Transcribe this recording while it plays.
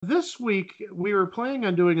this week we were planning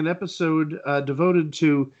on doing an episode devoted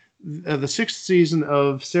to the sixth season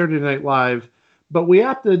of Saturday Night Live, but we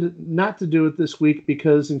opted not to do it this week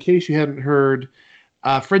because, in case you hadn't heard,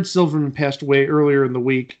 Fred Silverman passed away earlier in the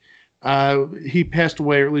week. He passed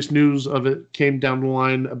away, or at least news of it came down the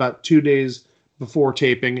line about 2 days before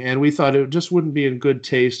taping, and we thought it just wouldn't be in good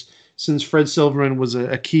taste since Fred Silverman was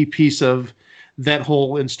a key piece of that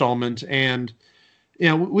whole installment. And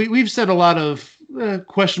we've said a lot of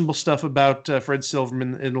questionable stuff about Fred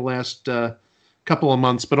Silverman in the last couple of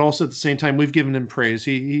months, but also at the same time we've given him praise.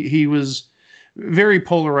 He was very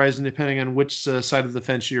polarizing depending on which side of the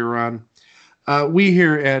fence you're on. We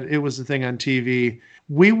here at It Was the Thing on TV,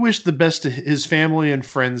 we wish the best to his family and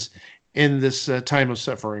friends in this time of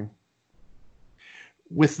suffering.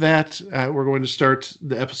 With that, we're going to start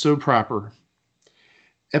the episode proper.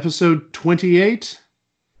 Episode 28,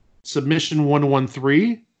 Submission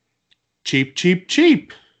 113, Cheap, Cheap,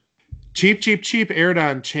 Cheap. Cheap, Cheap, Cheap aired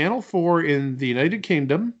on Channel 4 in the United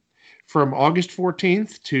Kingdom from August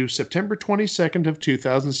 14th to September 22nd of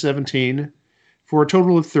 2017 for a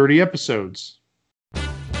total of 30 episodes.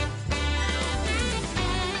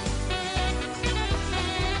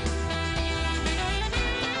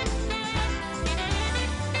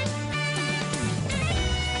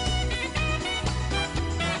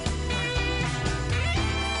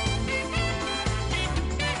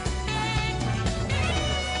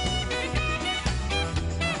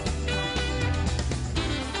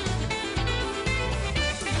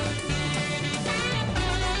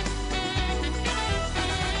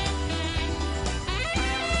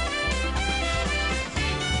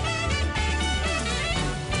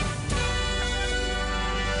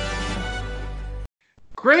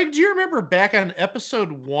 Greg, do you remember back on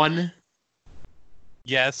episode 1?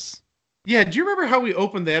 Yes. Yeah, do you remember how we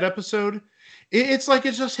opened that episode? It's like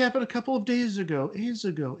it just happened a couple of days ago.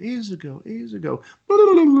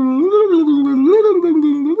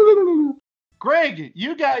 Greg,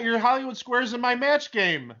 you got your Hollywood Squares in my match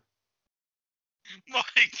game.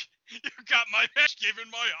 Mike, you got my match game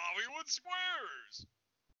in my Hollywood Squares.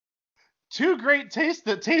 Two great tastes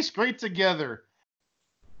that taste great together.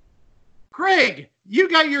 Greg, you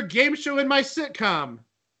got your game show in my sitcom.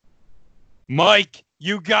 Mike,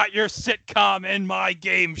 you got your sitcom in my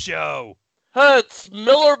game show. It's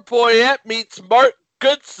Miller Boyette meets Mark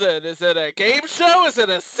Goodson. Is it a game show? Is it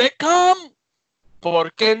a sitcom?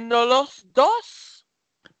 ¿Por qué no los dos?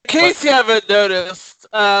 In case you haven't noticed,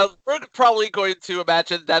 we're probably going to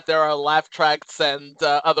imagine that there are laugh tracks and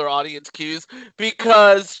other audience cues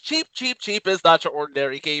because Cheap, Cheap, Cheap is not your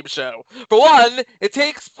ordinary game show. For one, it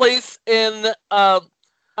takes place in, I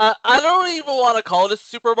don't even want to call it a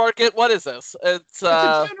supermarket. What is this? It's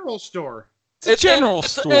a general store. It's a general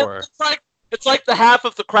store. It's like the half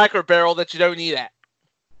of the Cracker Barrel that you don't eat at.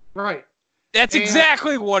 Right. That's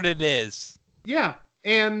exactly what it is. Yeah,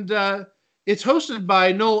 and it's hosted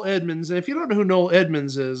by Noel Edmonds. And if you don't know who Noel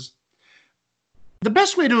Edmonds is, the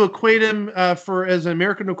best way to equate him as an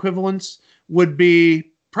American equivalence would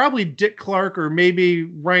be probably Dick Clark or maybe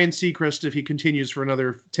Ryan Seacrest if he continues for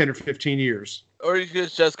another 10 or 15 years. Or you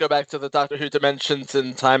could just go back to the Doctor Who Dimensions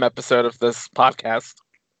in Time episode of this podcast.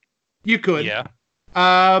 You could. Yeah.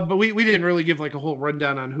 But we didn't really give like a whole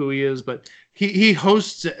rundown on who he is, but he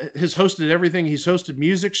has hosted everything. He's hosted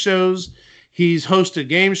music shows. He's hosted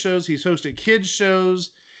game shows. He's hosted kids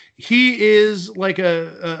shows. He is like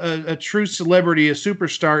a true celebrity, a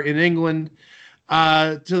superstar in England,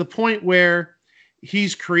 to the point where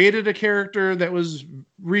he's created a character that was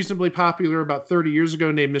reasonably popular about 30 years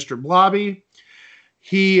ago named Mr. Blobby.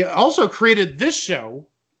 He also created this show.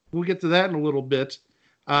 We'll get to that in a little bit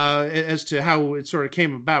as to how it sort of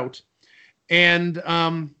came about. And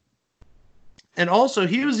also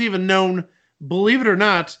he was even known, believe it or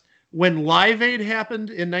not, when Live Aid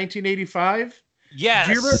happened in 1985.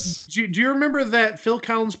 Yes. Do you remember that Phil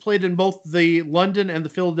Collins played in both the London and the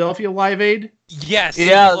Philadelphia Live Aid? Yes.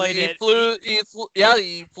 Yeah, he flew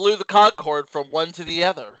the Concorde from one to the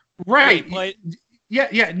other. Right.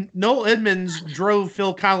 Yeah. Noel Edmonds drove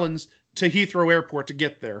Phil Collins to Heathrow Airport to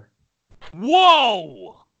get there.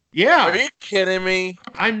 Whoa! Yeah. Are you kidding me?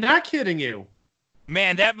 I'm not kidding you.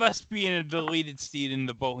 Man, that must be in a deleted scene in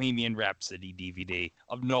the Bohemian Rhapsody DVD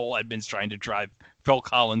of Noel Edmonds trying to drive Phil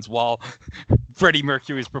Collins while Freddie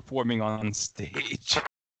Mercury is performing on stage.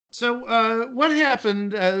 So what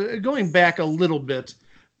happened, going back a little bit,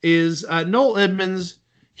 is Noel Edmonds,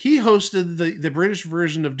 he hosted the British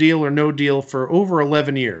version of Deal or No Deal for over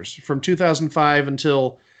 11 years, from 2005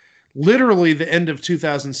 until literally the end of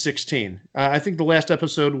 2016. I think the last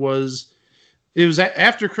episode was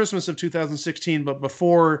after Christmas of 2016, but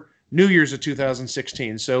before New Year's of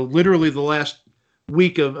 2016. So literally the last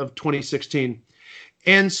week of 2016.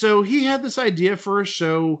 And so he had this idea for a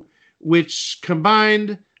show which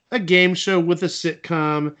combined a game show with a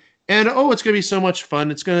sitcom. And, it's going to be so much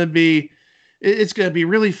fun. It's going to be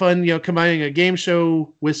really fun, combining a game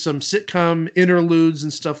show with some sitcom interludes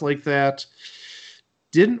and stuff like that.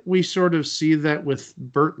 Didn't we sort of see that with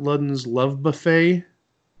Burt Ludden's Love Buffet?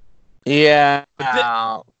 Yeah.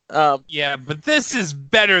 But this is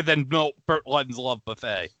better than Burt Ludden's Love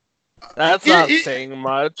Buffet. That's not saying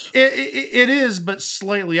much. It is, but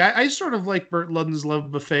slightly. I sort of like Burt Ludden's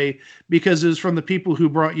Love Buffet because it was from the people who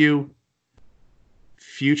brought you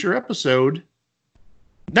future episode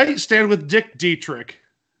Nightstand with Dick Dietrich.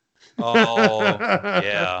 Oh,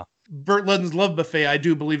 yeah. Burt Ludden's Love Buffet, I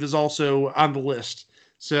do believe, is also on the list.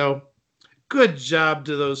 So good job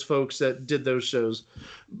to those folks that did those shows.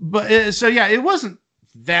 But it wasn't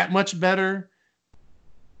that much better.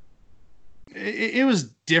 It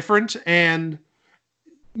was different, and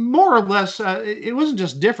more or less, it wasn't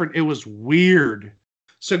just different, it was weird.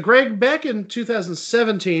 So, Greg, back in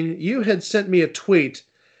 2017, you had sent me a tweet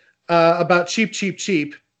about Cheap, Cheap,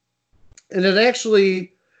 Cheap, and it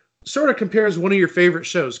actually sort of compares one of your favorite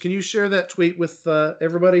shows. Can you share that tweet with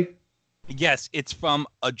everybody? Yes, it's from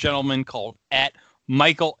a gentleman called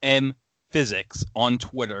 @MichaelM.Physics on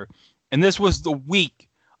Twitter, and this was the week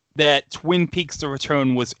that Twin Peaks: The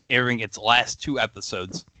Return was airing its last 2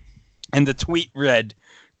 episodes. And the tweet read,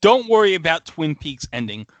 "Don't worry about Twin Peaks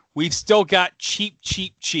ending. We've still got Cheap,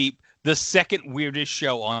 Cheap, Cheap, the second weirdest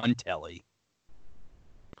show on telly."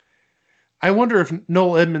 I wonder if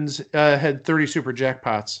Noel Edmonds had 30 super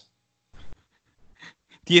jackpots.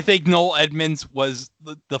 Do you think Noel Edmonds was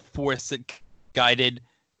the force that guided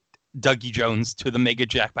Dougie Jones to the mega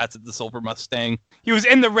jackpots at the Silver Mustang? He was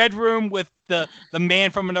in the red room with the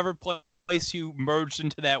man from another place who merged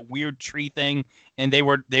into that weird tree thing, and they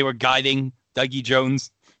were guiding Dougie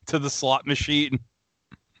Jones to the slot machine.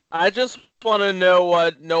 I just want to know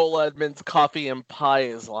what Noel Edmonds' coffee and pie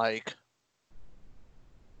is like.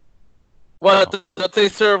 What, don't they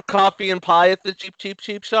serve coffee and pie at the Cheap, Cheap,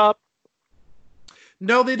 Cheap shop?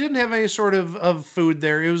 No, they didn't have any sort of food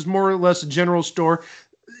there. It was more or less a general store.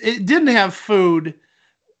 It didn't have food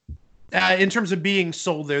in terms of being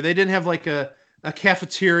sold there. They didn't have like a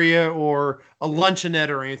cafeteria or a luncheonette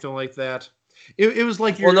or anything like that. It was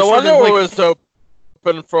like no wonder it was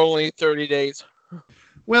open for only 30 days.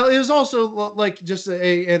 Well, it was also like just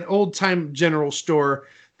an old-time general store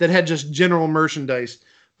that had just general merchandise.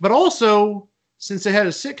 But also, since it had a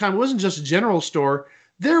sitcom, it wasn't just a general store.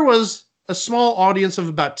 There was a small audience of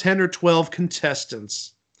about 10 or 12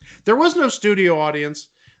 contestants. There was no studio audience.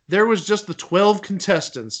 There was just the 12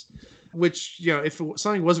 contestants, which, if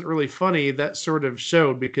something wasn't really funny, that sort of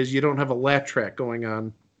showed because you don't have a laugh track going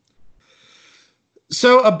on.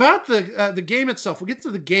 So about the game itself, we'll get to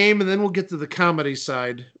the game and then we'll get to the comedy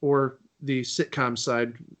side or the sitcom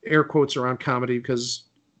side, air quotes around comedy because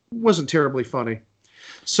it wasn't terribly funny.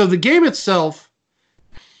 So the game itself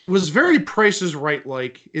was very Price is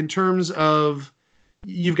Right-like in terms of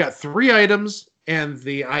you've got 3 items, and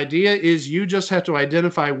the idea is you just have to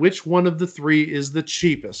identify which one of the 3 is the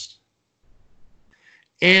cheapest.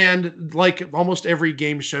 And like almost every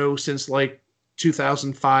game show since like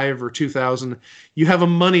 2005 or 2000, you have a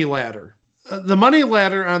money ladder. The money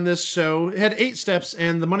ladder on this show had 8 steps,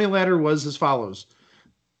 and the money ladder was as follows.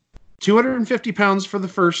 250 pounds for the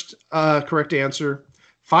first correct answer,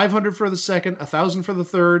 500 for the second, 1,000 for the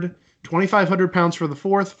third, 2,500 pounds for the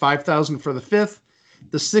fourth, 5,000 for the fifth.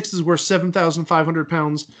 The sixth is worth 7,500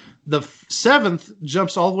 pounds. The seventh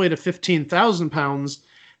jumps all the way to 15,000 pounds,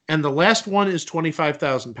 and the last one is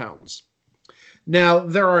 25,000 pounds. Now,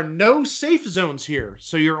 there are no safe zones here,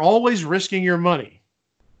 so you're always risking your money.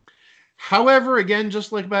 However, again,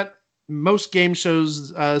 just like about most game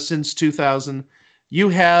shows since 2000, you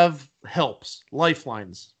have helps,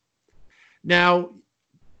 lifelines. Now,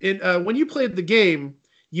 when you played the game,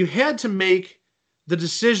 you had to make the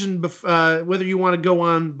decision whether you want to go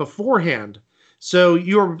on beforehand. So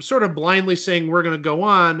you're sort of blindly saying, we're going to go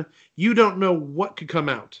on. You don't know what could come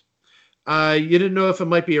out. You didn't know if it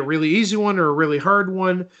might be a really easy one or a really hard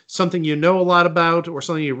one, something you know a lot about or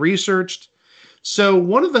something you researched. So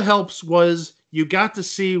one of the helps was you got to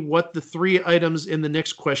see what the 3 items in the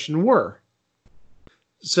next question were.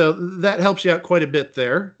 So that helps you out quite a bit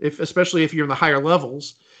there, especially if you're in the higher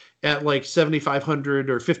levels at like 7,500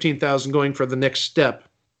 or 15,000 going for the next step.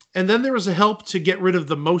 And then there was a help to get rid of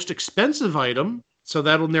the most expensive item. So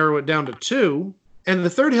that'll narrow it down to 2. And the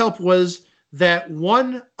third help was that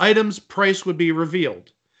one item's price would be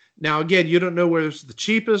revealed. Now, again, you don't know whether it's the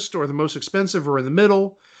cheapest or the most expensive or in the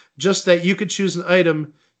middle, just that you could choose an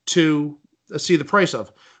item to see the price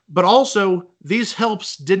of. But also, these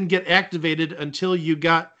helps didn't get activated until you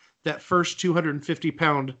got that first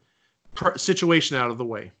 250-pound situation out of the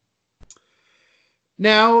way.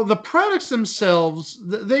 Now, the products themselves,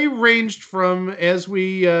 they ranged from, as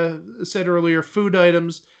we said earlier, food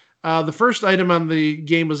items. The first item on the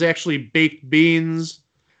game was actually baked beans.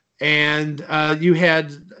 And you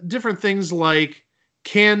had different things like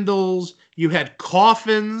candles. You had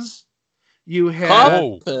coffins. You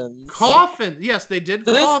had coffins. Yes, they did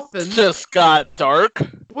coffins. This just got dark.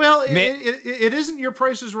 Well, it isn't Your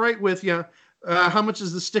Price is Right with you. How much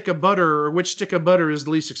is the stick of butter, or which stick of butter is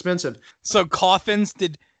the least expensive? So coffins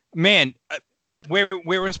did. Man, where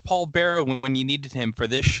was Paul Bearer when you needed him for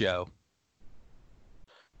this show?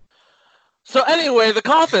 So anyway, the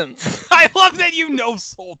coffins. I love that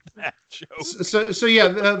sold that show. So yeah,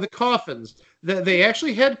 the coffins. They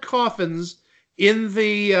actually had coffins in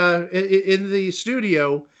the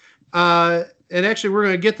studio, and actually we're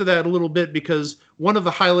going to get to that a little bit, because one of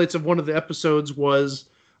the highlights of one of the episodes was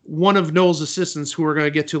one of Noel's assistants, who we're going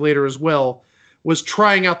to get to later as well, was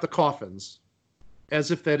trying out the coffins, as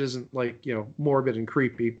if that isn't morbid and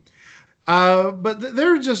creepy. But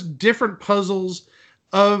they're just different puzzles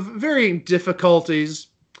of varying difficulties.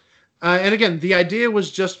 And again, the idea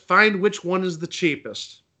was just find which one is the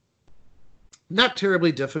cheapest. Not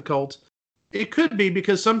terribly difficult. It could be,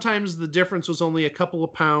 because sometimes the difference was only a couple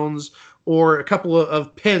of pounds or a couple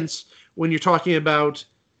of pence when you're talking about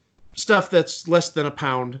stuff that's less than a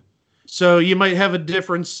pound. So you might have a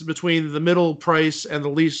difference between the middle price and the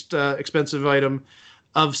least expensive item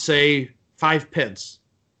of, say, 5 pence.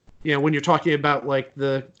 When you're talking about like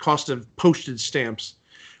the cost of postage stamps,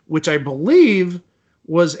 which I believe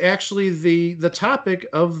was actually the topic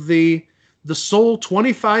of the sole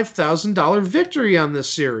 $25,000 victory on this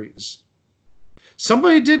series.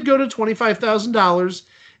 Somebody did go to $25,000,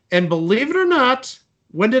 and believe it or not,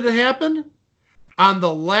 when did it happen? On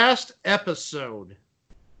the last episode.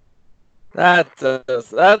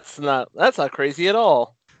 That's not crazy at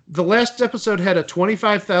all. The last episode had a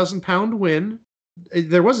 25,000-pound win.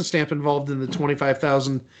 There was a stamp involved in the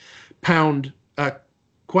 25,000-pound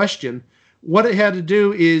question. What it had to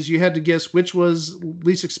do is you had to guess which was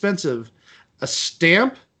least expensive: a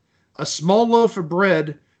stamp, a small loaf of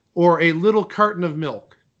bread, or a little carton of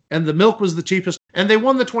milk. And the milk was the cheapest. And they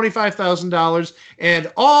won the $25,000.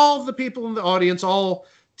 And all the people in the audience, all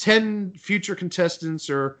 10 future contestants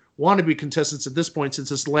or wannabe contestants at this point,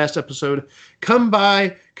 since it's the last episode, come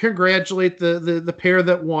by, congratulate the pair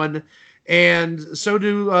that won. And so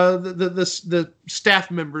do the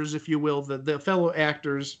staff members, if you will, the fellow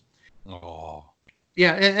actors. Oh.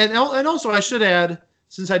 Yeah, and also I should add,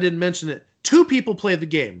 since I didn't mention it, 2 people played the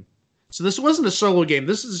game. So this wasn't a solo game.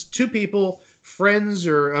 This is 2 people, friends,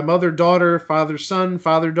 or a mother, daughter, father, son,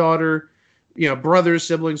 father, daughter, brothers,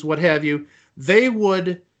 siblings, what have you. They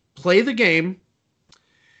would play the game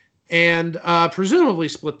and presumably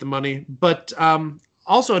split the money. But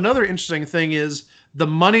also another interesting thing is the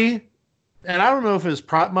money, and I don't know if it was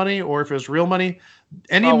prop money or if it was real money.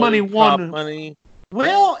 Any money won. Money.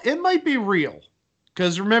 Well, it might be real.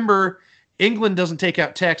 Because remember, England doesn't take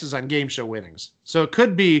out taxes on game show winnings. So it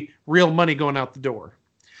could be real money going out the door.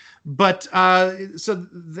 But so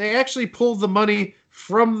they actually pulled the money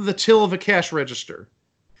from the till of a cash register.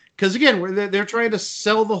 Because again, they're trying to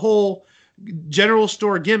sell the whole general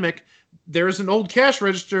store gimmick. There's an old cash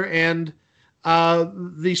register, and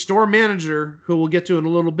the store manager, who we'll get to in a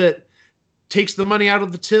little bit, takes the money out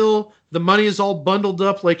of the till. The money is all bundled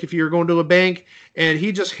up like if you're going to a bank, and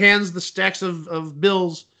he just hands the stacks of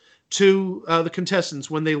bills to the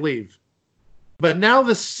contestants when they leave. But now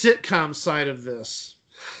the sitcom side of this.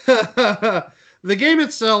 The game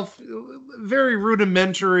itself, very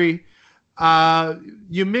rudimentary.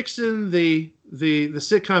 You mix in the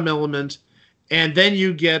sitcom element, and then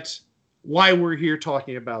you get why we're here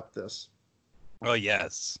talking about this. Oh,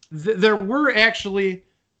 yes. There were actually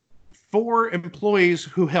 4 employees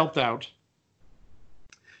who helped out.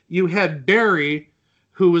 You had Barry,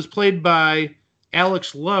 who was played by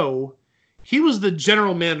Alex Lowe. He was the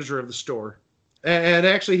general manager of the store. And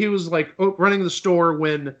actually, he was like running the store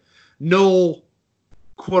when Noel,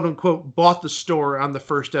 quote unquote, bought the store on the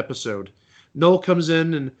first episode. Noel comes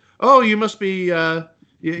in and, oh, you must be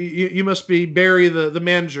you must be Barry, the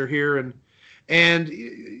manager here,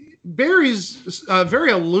 and Barry's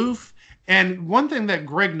very aloof. And one thing that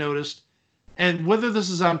Greg noticed, and whether this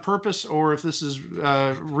is on purpose or if this is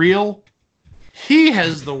real, he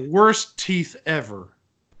has the worst teeth ever.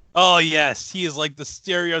 Oh, yes. He is like the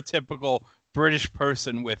stereotypical British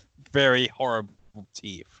person with very horrible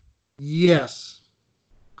teeth. Yes.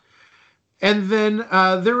 And then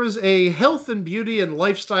there was a health and beauty and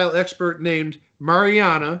lifestyle expert named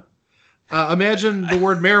Mariana. Imagine the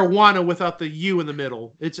word marijuana without the U in the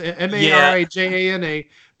middle. It's Marijana,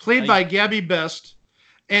 played by Gabby Best.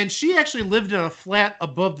 And she actually lived in a flat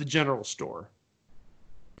above the general store.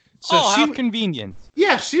 So how convenient.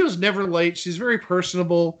 Yeah, she was never late. She's very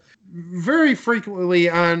personable, very frequently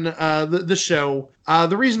on the show.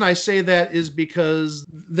 The reason I say that is because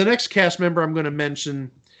the next cast member I'm going to mention,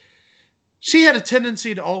 she had a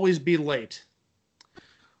tendency to always be late.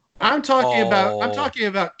 I'm talking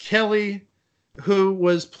about Kelly, who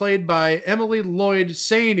was played by Emily Lloyd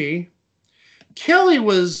Saney. Kelly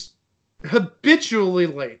was habitually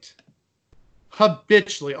late.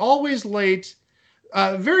 Always late.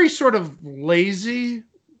 Very sort of lazy,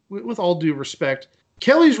 with all due respect.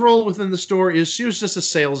 Kelly's role within the store is she was just a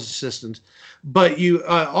sales assistant. But you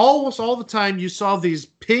almost all the time you saw these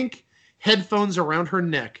pink headphones around her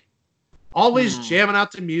neck. Always jamming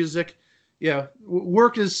out to music. Yeah,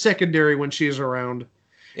 work is secondary when she's around.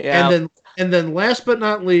 Yeah. And then last but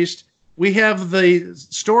not least, we have the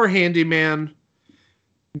store handyman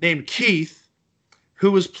named Keith,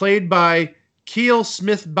 who was played by Keel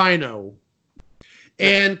Smith Bino.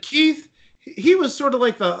 And Keith, he was sort of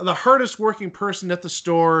like the hardest working person at the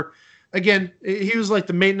store. Again, he was like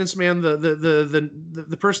the maintenance man,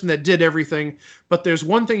 the person that did everything. But there's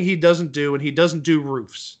one thing he doesn't do, and he doesn't do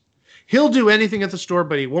roofs. He'll do anything at the store,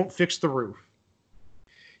 but he won't fix the roof.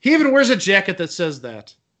 He even wears a jacket that says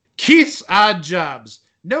that. Keith's odd jobs.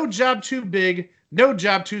 No job too big, no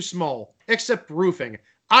job too small, except roofing.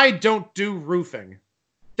 I don't do roofing.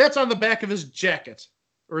 That's on the back of his jacket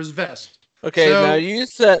or his vest. Okay,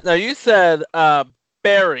 so, now you said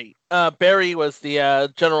Barry. Barry was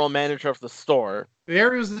the general manager of the store.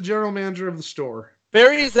 Barry was the general manager of the store.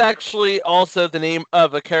 Barry is actually also the name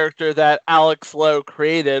of a character that Alex Lowe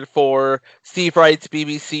created for Steve Wright's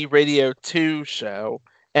BBC Radio 2 show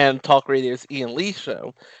and Talk Radio's Ian Lee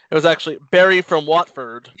show. It was actually Barry from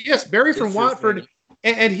Watford. Yes, Barry from Watford,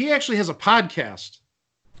 and he actually has a podcast.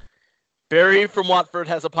 Barry from Watford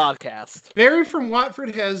has a podcast. Barry from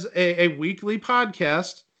Watford has a weekly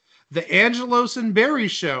podcast, The Angelos and Barry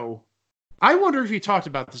Show. I wonder if he talked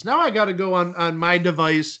about this. Now I got to go on my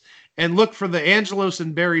device and look for The Angelos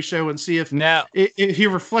and Barry Show and see if he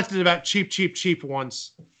reflected about Cheap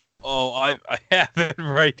once. Oh, I have it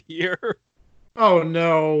right here. Oh,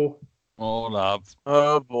 no. Hold up.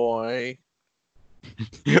 Oh, boy.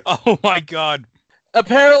 Oh, my God.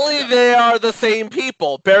 Apparently, they are the same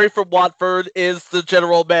people. Barry from Watford is the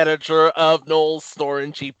general manager of Noel's store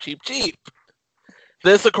in Cheap.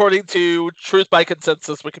 This, according to Truth by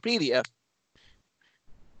Consensus Wikipedia.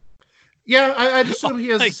 Yeah, I'd assume he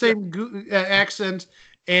has the same accent,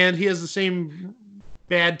 and he has the same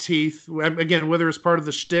bad teeth. Again, whether it's part of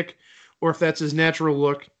the shtick or if that's his natural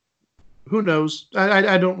look, who knows?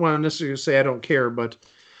 I don't want to necessarily say I don't care, but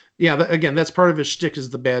yeah, again, that's part of his shtick is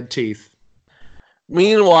the bad teeth.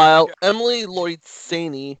 Meanwhile, Emily Lloyd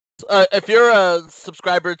Saney, if you're a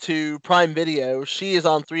subscriber to Prime Video, she is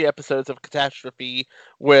on 3 episodes of Catastrophe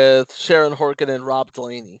with Sharon Horgan and Rob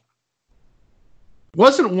Delaney.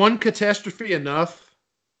 Wasn't one Catastrophe enough?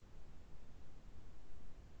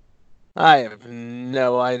 I have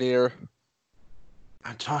no idea.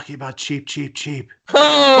 I'm talking about Cheap.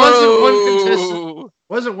 Oh!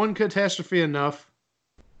 Wasn't one Catastrophe enough?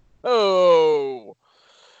 Oh!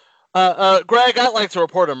 Greg, I'd like to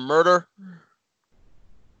report a murder.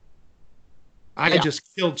 I just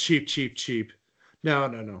killed Cheap.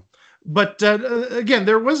 No. But again,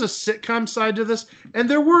 there was a sitcom side to this, and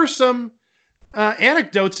there were some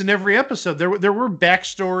anecdotes in every episode. There were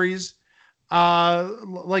backstories,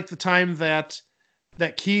 like the time that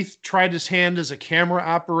Keith tried his hand as a camera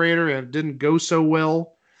operator and it didn't go so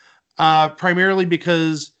well, primarily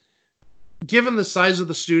because given the size of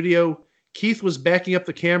the studio, Keith was backing up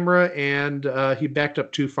the camera and he backed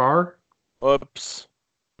up too far. Oops.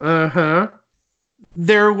 Uh-huh.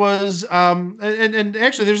 There was and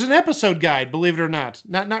actually there's an episode guide, believe it or not.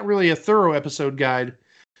 Not really a thorough episode guide.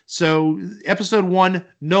 So episode 1,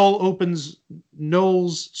 Noel opens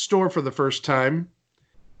Noel's store for the first time.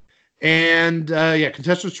 And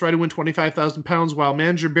contestants try to win 25,000 pounds while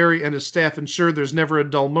manager Barry and his staff ensure there's never a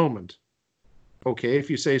dull moment. Okay, if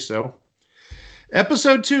you say so.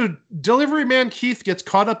 Episode 2, delivery man Keith gets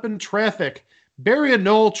caught up in traffic. Barry and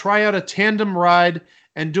Noel try out a tandem ride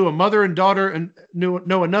and do a mother and daughter and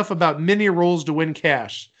know enough about mini rolls to win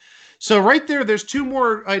cash. So right there's 2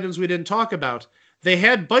 more items we didn't talk about. They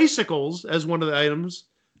had bicycles as one of the items.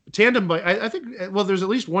 Tandem bike. I think, well, there's at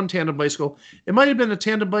least one tandem bicycle. It might have been a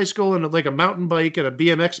tandem bicycle and like a mountain bike and a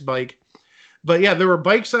BMX bike. But yeah, there were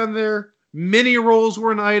bikes on there. Mini rolls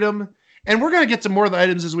were an item. And we're going to get to more of the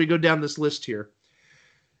items as we go down this list here.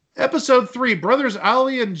 Episode 3, brothers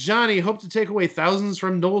Ollie and Johnny hope to take away thousands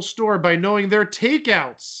from Noel's store by knowing their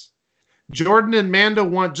takeouts. Jordan and Manda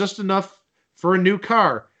want just enough for a new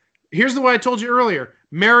car. Here's the way I told you earlier.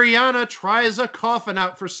 Mariana tries a coffin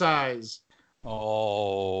out for size.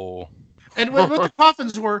 Oh. And what the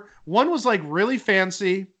coffins were, one was like really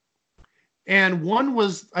fancy, and one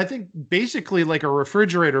was, I think, basically like a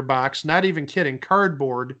refrigerator box, not even kidding,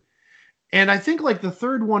 cardboard. And I think like the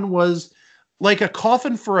third one was like a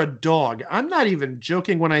coffin for a dog. I'm not even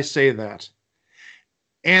joking when I say that.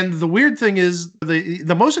 And the weird thing is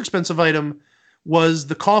the most expensive item was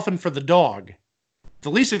the coffin for the dog.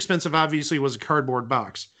 The least expensive, obviously, was a cardboard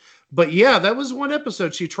box. But yeah, that was one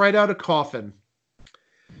episode. She tried out a coffin.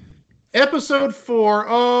 Episode 4.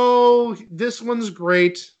 Oh, this one's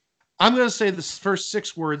great. I'm going to say the first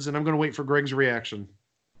 6 words, and I'm going to wait for Greg's reaction.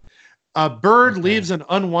 A bird leaves an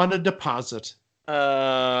unwanted deposit.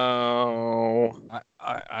 Oh.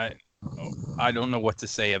 I don't know what to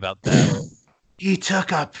say about that. He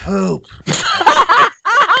took a poop.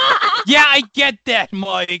 Yeah, I get that,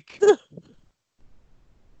 Mike.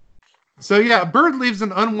 So yeah, a bird leaves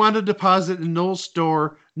an unwanted deposit in Noel's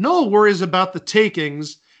store. Noel worries about the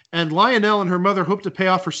takings, and Lionel and her mother hope to pay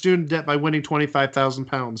off her student debt by winning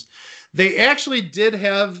 £25,000. They actually did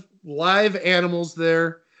have live animals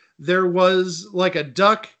there. There was like a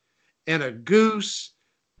duck and a goose.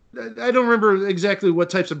 I don't remember exactly what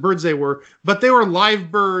types of birds they were, but they were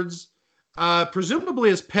live birds,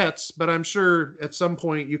 presumably as pets, but I'm sure at some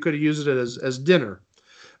point you could have used it as dinner.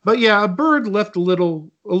 But yeah, a bird left a little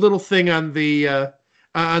thing on the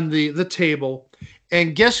table,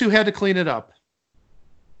 and guess who had to clean it up?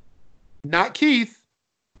 Not Keith.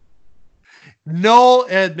 Noel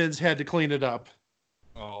Edmonds had to clean it up.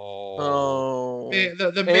 Oh.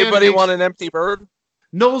 The Anybody want an empty bird?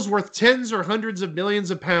 Noel's worth tens or hundreds of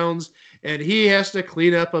millions of pounds, and he has to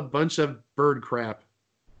clean up a bunch of bird crap.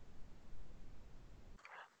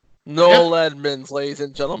 Noel Edmonds, ladies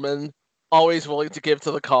and gentlemen, always willing to give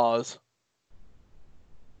to the cause.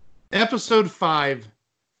 Episode 5.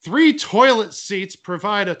 3 toilet seats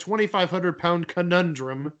provide a 2,500-pound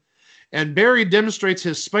conundrum, and Barry demonstrates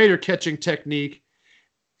his spider-catching technique,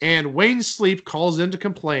 and Wayne Sleep calls in to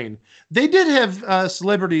complain. They did have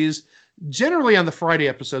celebrities generally on the Friday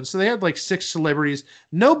episode, so they had like 6 celebrities.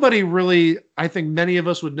 Nobody really, I think many of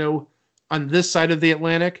us would know on this side of the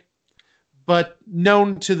Atlantic, but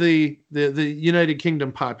known to the United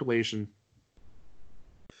Kingdom population.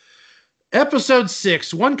 Episode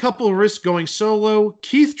 6. One couple risks going solo.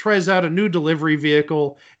 Keith tries out a new delivery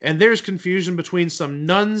vehicle, and there's confusion between some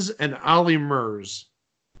nuns and Ollie Murs.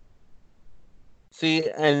 See,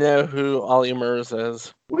 I know who Ollie Murs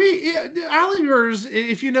is. Ollie Murs,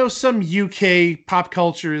 if you know some UK pop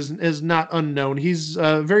culture, is not unknown. He's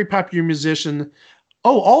a very popular musician.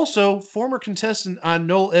 Oh, also, former contestant on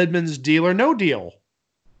Noel Edmonds' Deal or No Deal.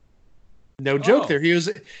 No joke there.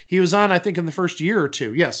 He was on, I think, in the first year or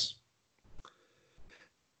two. Yes.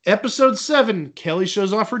 Episode 7, Kelly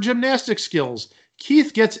shows off her gymnastics skills.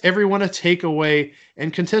 Keith gets everyone a takeaway,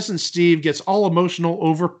 and contestant Steve gets all emotional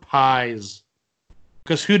over pies.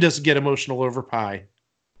 Because who doesn't get emotional over pie?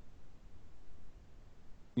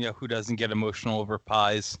 Yeah, who doesn't get emotional over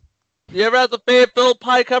pies? You ever had the Fayetteville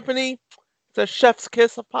Pie Company? It's a chef's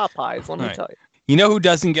kiss of Popeyes, let me tell you. You know who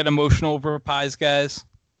doesn't get emotional over pies, guys?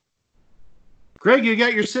 Greg, you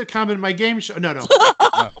got your sitcom in my game show. No.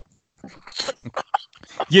 No.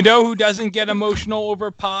 You know who doesn't get emotional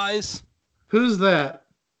over pies? Who's that?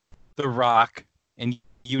 The Rock. And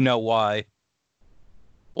you know why.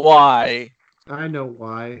 Why? I know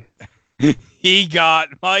why.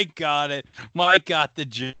 Mike got it. Mike got the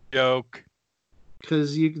joke.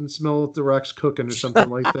 Because you can smell what the Rock's cooking or something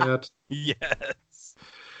like that. Yes.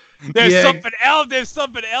 There's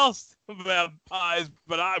something else about pies,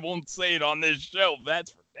 but I won't say it on this show.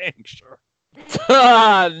 That's for dang sure.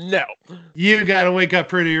 No. You got to wake up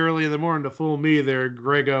pretty early in the morning to fool me there,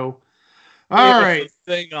 Grego. All right.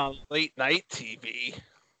 Thing on late night TV.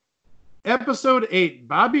 Episode 8.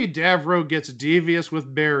 Bobby Davro gets devious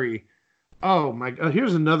with Barry. Oh my God.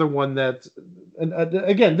 Here's another one that,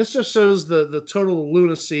 again, this just shows the total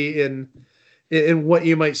lunacy in what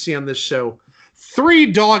you might see on this show.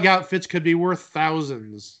 3 dog outfits could be worth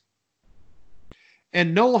thousands.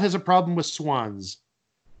 And Noel has a problem with swans.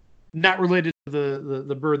 Not related to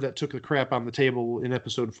the bird that took the crap on the table in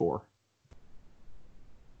episode 4.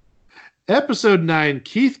 Episode 9.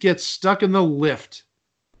 Keith gets stuck in the lift.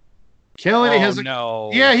 Kelly has a...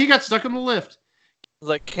 no. Yeah, he got stuck in the lift.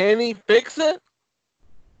 Like, can he fix it?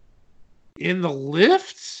 In the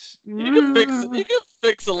lift? You can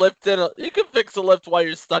fix a lift while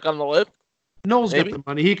you're stuck on the lift. Noel's Maybe. got the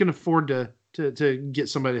money. He can afford to get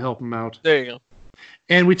somebody to help him out. There you go.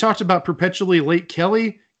 And we talked about perpetually late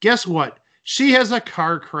Kelly. Guess what? She has a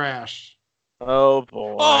car crash. Oh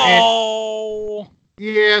boy. Oh.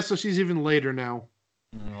 Yeah, so she's even later now.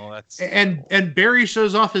 Oh, that's. And Barry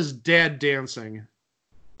shows off his dad dancing.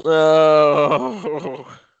 Oh.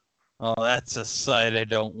 Oh, that's a sight I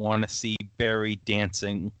don't want to see. Barry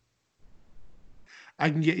dancing. I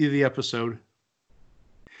can get you the episode.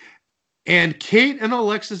 And Kate and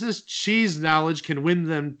Alexis's cheese knowledge can win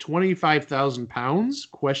them 25,000 pounds?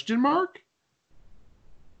 Question mark.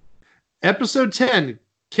 Episode 10.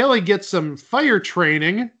 Kelly gets some fire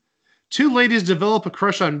training. Two ladies develop a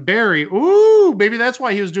crush on Barry. Ooh, maybe that's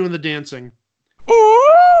why he was doing the dancing.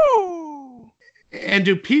 Ooh! And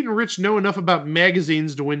do Pete and Rich know enough about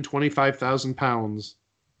magazines to win 25,000 pounds?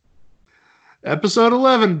 Episode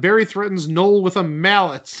 11. Barry threatens Noel with a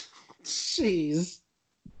mallet. Jeez.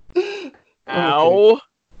 Ow. Okay.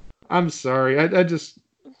 I'm sorry.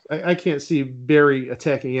 I can't see Barry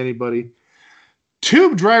attacking anybody.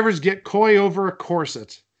 Tube drivers get coy over a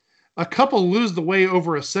corset. A couple lose the way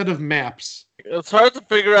over a set of maps. It's hard to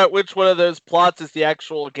figure out which one of those plots is the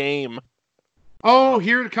actual game. Oh,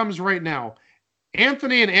 here it comes right now.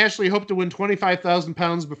 Anthony and Ashley hope to win 25,000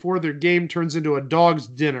 pounds before their game turns into a dog's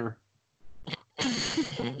dinner.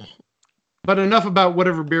 But enough about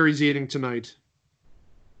whatever Barry's eating tonight.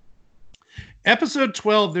 Episode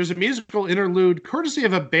 12, there's a musical interlude courtesy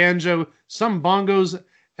of a banjo, some bongos,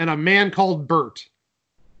 and a man called Bert.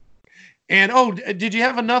 And, oh, did you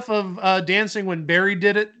have enough of dancing when Barry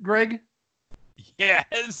did it, Greg?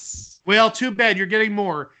 Yes. Well, too bad. You're getting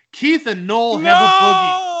more. Keith and Noel have a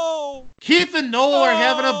boogie. Keith and Noel are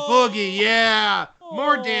having a boogie. Yeah.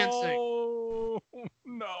 More dancing.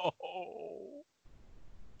 No.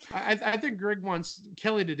 I think Greg wants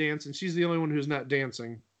Kelly to dance, and she's the only one who's not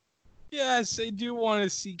dancing. Yes, I do want to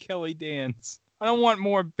see Kelly dance. I don't want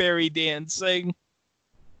more Barry dancing.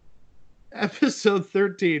 Episode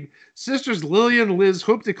 13. Sisters Lily and Liz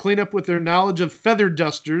hope to clean up with their knowledge of feather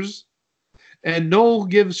dusters. And Noel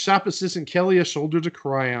gives shop assistant Kelly a shoulder to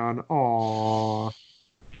cry on. Aww.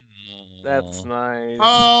 That's nice.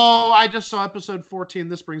 Oh, I just saw episode 14.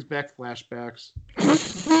 This brings back flashbacks.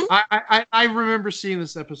 I remember seeing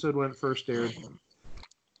this episode when it first aired.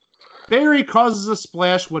 Barry causes a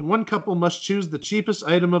splash when one couple must choose the cheapest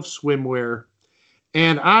item of swimwear.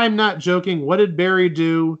 And I'm not joking. What did Barry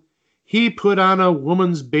do? He put on a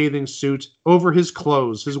woman's bathing suit over his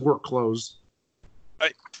clothes, his work clothes.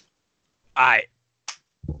 I'm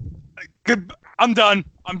done.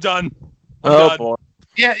 I'm done. Boy.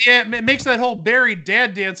 Yeah, it makes that whole Barry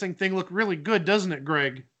dad dancing thing look really good, doesn't it,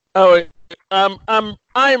 Greg? Oh,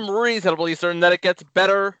 I'm reasonably certain that it gets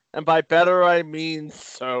better, and by better I mean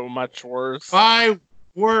so much worse. By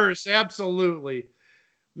worse, absolutely.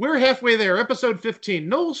 We're halfway there. Episode 15.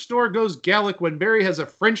 Noel's store goes Gallic when Barry has a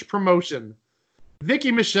French promotion.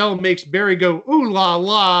 Vicky Michelle makes Barry go ooh la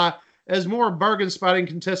la as more bargain spotting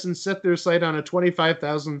contestants set their sight on a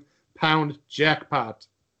 25,000 pound jackpot.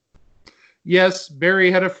 Yes, Barry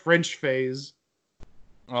had a French phase.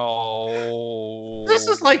 Oh. This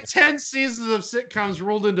is like 10 seasons of sitcoms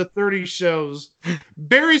rolled into 30 shows.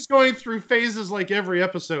 Barry's going through phases like every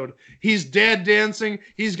episode. He's dad dancing.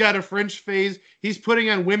 He's got a French phase. He's putting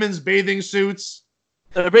on women's bathing suits.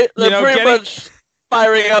 They're pretty much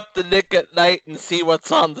firing up the Nick at Night and see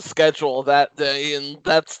what's on the schedule that day, and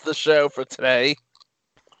that's the show for today.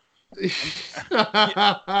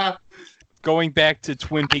 Going back to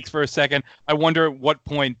Twin Peaks for a second, I wonder at what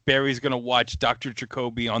point Barry's going to watch Dr.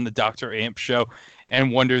 Jacoby on the Dr. Amp show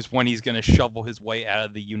and wonders when he's going to shovel his way out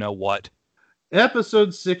of the you-know-what.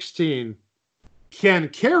 Episode 16. Can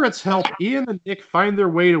carrots help Ian and Nick find their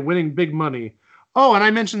way to winning big money? Oh, and I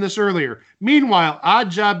mentioned this earlier. Meanwhile, odd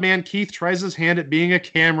job man Keith tries his hand at being a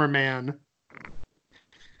cameraman.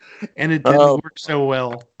 And it didn't work so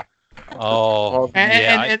well. Oh,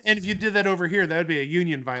 and if you did that over here, that would be a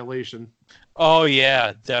union violation. Oh,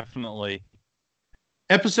 yeah, definitely.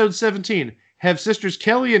 Episode 17. Have sisters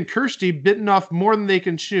Kelly and Kirsty bitten off more than they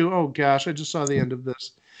can chew? Oh, gosh, I just saw the end of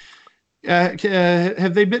this.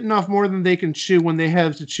 Have they bitten off more than they can chew when they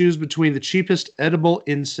have to choose between the cheapest edible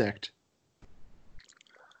insect?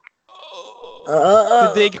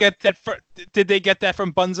 Did they get that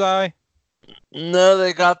from Bunzai? No,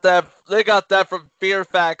 they got that from Fear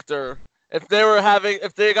Factor. If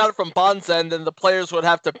they got it from Bonzen, then the players would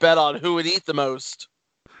have to bet on who would eat the most.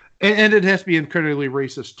 And it has to be incredibly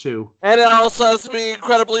racist, too. And it also has to be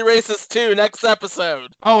incredibly racist, too, next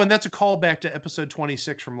episode. Oh, and that's a callback to episode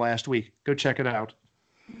 26 from last week. Go check it out.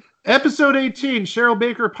 Episode 18, Cheryl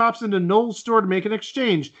Baker pops into Noel's store to make an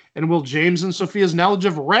exchange, and will James and Sophia's knowledge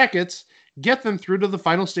of rackets get them through to the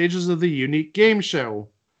final stages of the unique game show?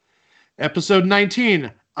 Episode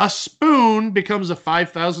 19, a spoon becomes a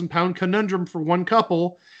 5,000-pound conundrum for one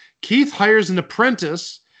couple. Keith hires an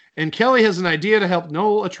apprentice, and Kelly has an idea to help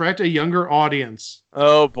Noel attract a younger audience.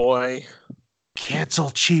 Oh, boy.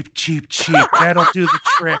 Cancel cheap. That'll do the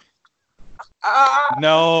trick.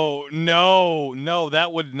 No,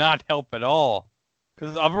 that would not help at all.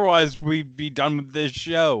 Because otherwise we'd be done with this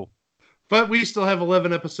show. But we still have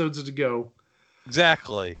 11 episodes to go.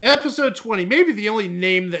 Exactly. Episode 20, maybe the only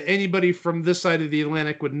name that anybody from this side of the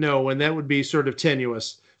Atlantic would know, and that would be sort of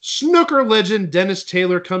tenuous. Snooker legend Dennis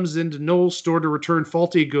Taylor comes into Noel's store to return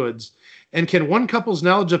faulty goods. And can one couple's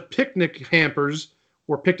knowledge of picnic hampers,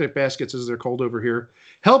 or picnic baskets as they're called over here,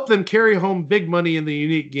 help them carry home big money in the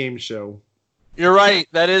unique game show? You're right.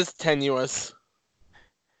 That is tenuous.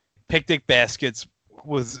 Picnic baskets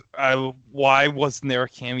was... why wasn't there a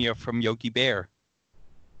cameo from Yogi Bear?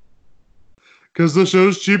 Because the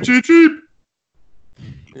show's cheap.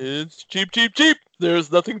 It's cheap. There's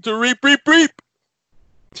nothing to reap.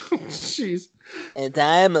 Jeez. And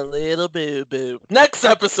I'm a little boo-boo. Next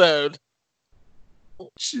episode.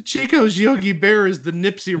 Chico's Yogi Bear is the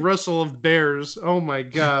Nipsey Russell of bears. Oh my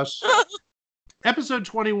gosh. Episode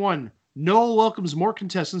 21. Noel welcomes more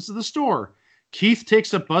contestants to the store. Keith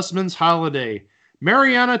takes a busman's holiday.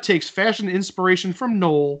 Mariana takes fashion inspiration from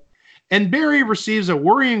Noel. And Barry receives a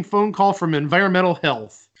worrying phone call from Environmental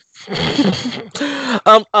Health.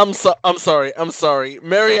 I'm sorry.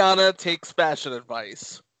 Mariana takes fashion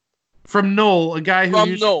advice. From Noel, a guy who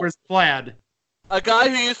used to wear plaid. A guy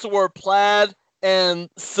who used to wear plaid and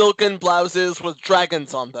silken blouses with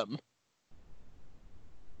dragons on them.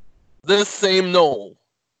 This same Noel.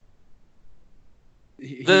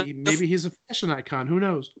 Maybe he's a fashion icon. Who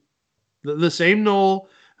knows? The same Noel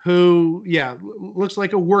who, looks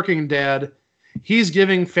like a working dad. He's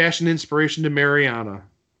giving fashion inspiration to Mariana.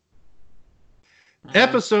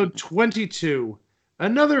 Episode 22.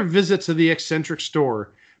 Another visit to the eccentric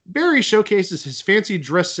store. Barry showcases his fancy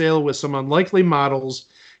dress sale with some unlikely models.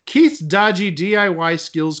 Keith's dodgy DIY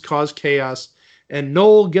skills cause chaos. And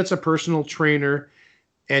Noel gets a personal trainer.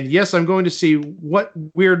 And yes, I'm going to see what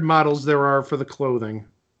weird models there are for the clothing.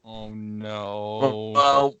 Oh,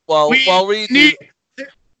 no.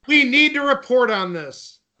 We need to report on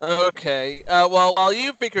this. Okay. While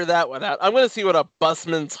you figure that one out, I'm going to see what a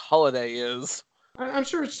busman's holiday is. I'm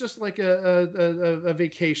sure it's just like a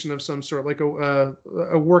vacation of some sort, like a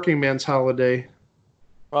working man's holiday.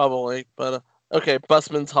 Probably, but okay,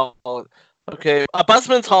 busman's holiday. Okay, a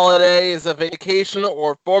busman's holiday is a vacation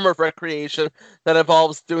or form of recreation that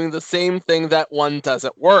involves doing the same thing that one does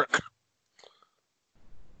at work.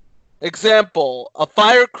 Example, a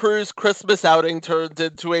fire crew's Christmas outing turned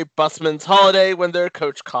into a busman's holiday when their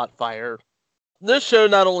coach caught fire. This show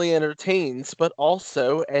not only entertains, but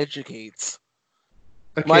also educates.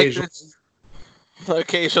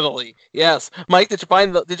 Occasionally, yes. Mike, did you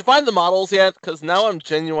find the models yet? Because now I'm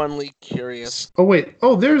genuinely curious. Oh wait,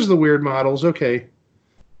 there's the weird models. Okay,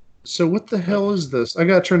 so what the hell is this? I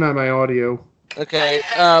gotta turn on my audio. Okay.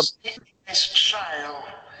 This trial.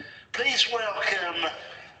 Please welcome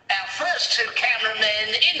our first two cameramen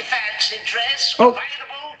in fancy dress, available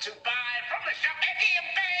to buy from the shop. Eddie and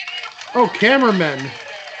Ben. Oh, cameramen.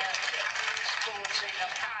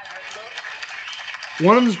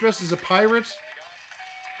 One of them's dressed as a pirate.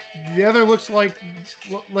 The other looks like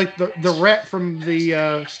the rat from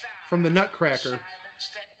the Nutcracker.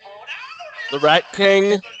 The Rat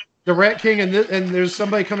King. The Rat King, and there's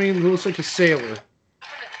somebody coming in who looks like a sailor.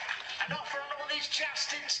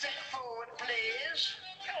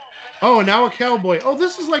 Oh, and now a cowboy. Oh,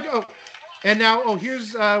 this is like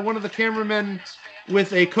here's one of the cameramen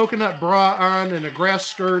with a coconut bra on and a grass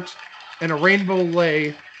skirt and a rainbow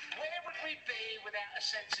lei.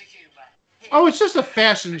 Oh, it's just a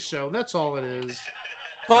fashion show. That's all it is.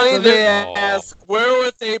 Funny they ask, where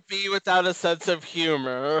would they be without a sense of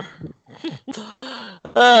humor?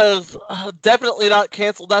 Definitely not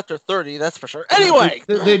canceled after 30, that's for sure. Anyway!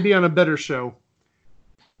 They'd be on a better show.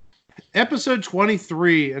 Episode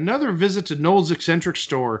 23, another visit to Noel's eccentric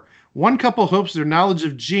store. One couple hopes their knowledge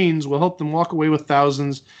of jeans will help them walk away with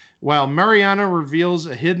thousands, while Mariana reveals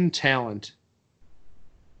a hidden talent.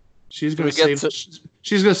 She's going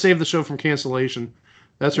to save the show from cancellation.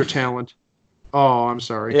 That's her talent. Oh, I'm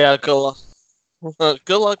sorry. Yeah, good luck.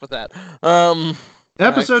 Good luck with that.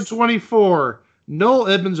 Episode 24. Noel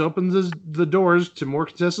Edmonds opens the doors to more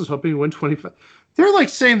contestants hoping to win 25. They're like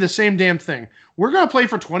saying the same damn thing. We're going to play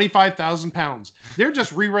for 25,000 pounds. They're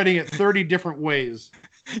just rewriting it 30 different ways.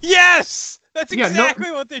 Yes! That's Yeah,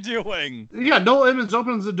 exactly what they're doing. Yeah, Noel Edmonds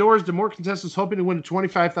opens the doors to more contestants hoping to win a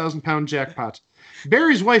 25,000-pound jackpot.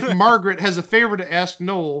 Barry's wife, Margaret, has a favor to ask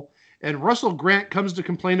Noel, and Russell Grant comes to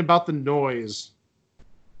complain about the noise.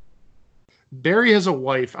 Barry has a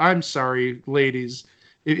wife. I'm sorry, ladies.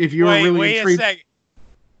 If you were really intrigued...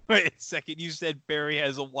 Wait a second. You said Barry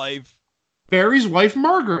has a wife. Barry's wife,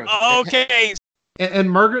 Margaret. Oh, okay.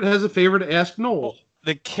 And Margaret has a favor to ask Noel.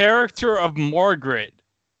 The character of Margaret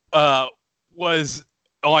was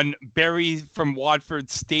on Barry from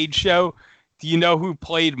Watford's stage show. Do you know who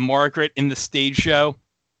played Margaret in the stage show?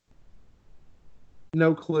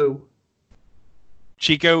 No clue.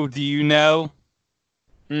 Chico, do you know?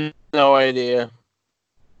 No idea.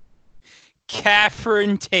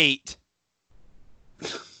 Catherine Tate.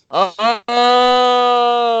 Oh,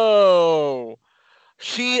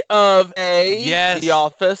 she of A, yes. The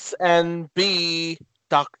Office, and B,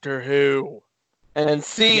 Doctor Who, and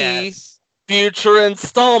C, yes. future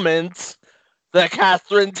installments, The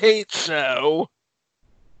Catherine Tate Show.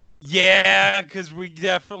 Yeah, because we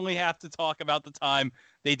definitely have to talk about the time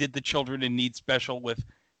they did the Children in Need special with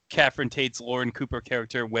Catherine Tate's Lauren Cooper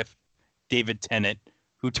character with David Tennant,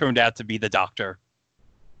 who turned out to be the Doctor.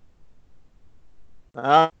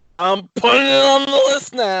 I'm putting it on the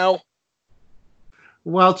list now.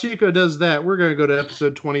 While Chico does that, we're going to go to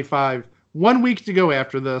episode 25. 1 week to go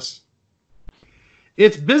after this.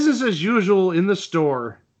 It's business as usual in the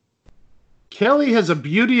store. Kelly has a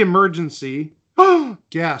beauty emergency.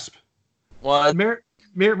 Gasp. What?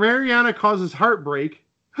 Mariana causes heartbreak.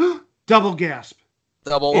 Double gasp.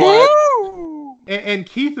 Double what? And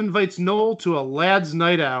Keith invites Noel to a lad's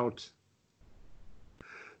night out.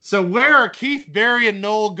 So where are Keith, Barry, and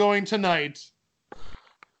Noel going tonight?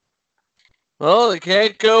 Well, they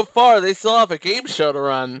can't go far. They still have a game show to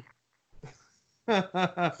run.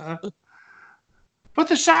 But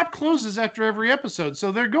the shop closes after every episode,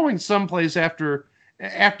 so they're going someplace after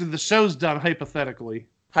the show's done, hypothetically.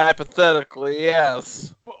 Hypothetically,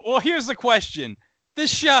 yes. Well, here's the question.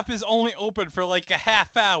 This shop is only open for like a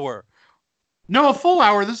half hour. No, a full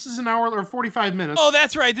hour. This is an hour or 45 minutes. Oh,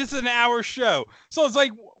 that's right. This is an hour show. So it's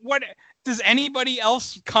like, what? Does anybody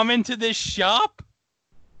else come into this shop?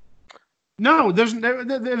 No, there's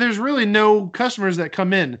really no customers that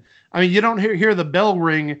come in. I mean, you don't hear the bell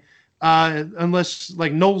ring unless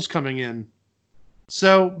like Noel's coming in.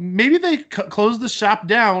 So maybe they close the shop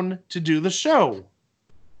down to do the show.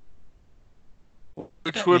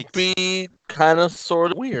 Which would be kind of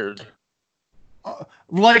sort of weird.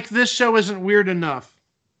 Like this show isn't weird enough.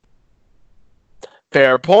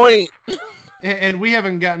 Fair point. And we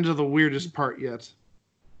haven't gotten to the weirdest part yet.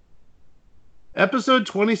 Episode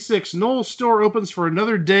 26. Noel's store opens for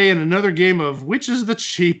another day and another game of which is the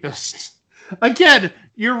cheapest. Again,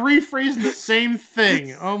 you're rephrasing the same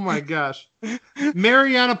thing. Oh my gosh.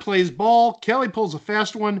 Mariana plays ball, Kelly pulls a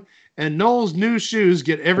fast one, and Noel's new shoes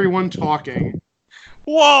get everyone talking.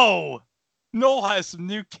 Whoa! Noel has some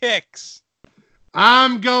new kicks.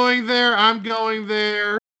 I'm going there.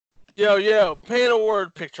 Yo, paint a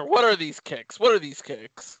word picture. What are these kicks?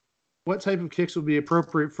 What type of kicks would be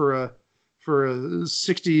appropriate for a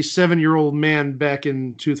 67-year-old man back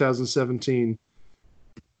in 2017?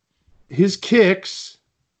 His kicks,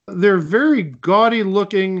 they're very gaudy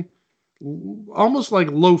looking, almost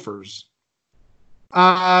like loafers. They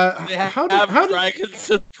have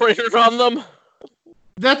dragons printed on them?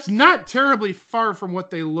 That's not terribly far from what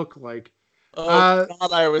they look like. Oh,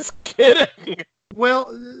 God, I was kidding.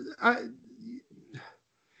 Well,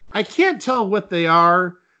 I can't tell what they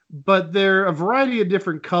are, but they're a variety of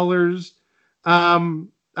different colors.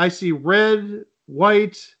 I see red,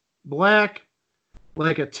 white, black,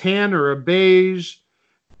 like a tan or a beige.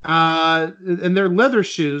 And they're leather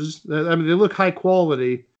shoes. I mean, they look high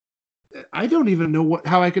quality. I don't even know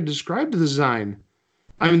how I could describe the design.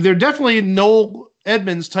 I mean, they're definitely Noel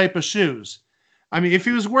Edmonds type of shoes. I mean, if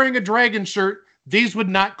he was wearing a dragon shirt, these would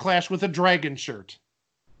not clash with a dragon shirt.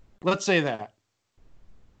 Let's say that.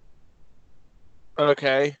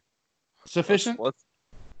 Okay. Sufficient?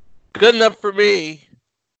 Good enough for me.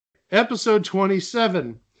 Episode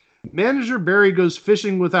 27. Manager Barry goes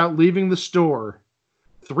fishing without leaving the store.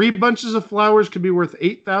 3 bunches of flowers could be worth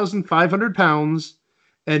 8,500 pounds,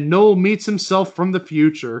 and Noel meets himself from the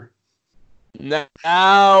future.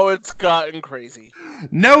 Now it's gotten crazy.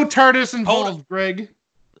 No TARDIS involved, Greg.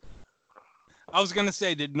 I was going to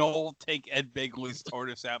say, did Noel take Ed Begley's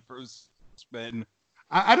TARDIS out for his spin?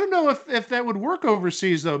 I don't know if that would work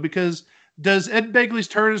overseas, though, because does Ed Begley's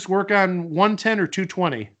TARDIS work on 110 or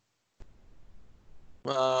 220?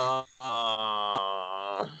 Uh,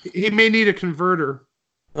 He may need a converter.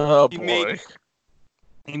 Oh, He boy. may-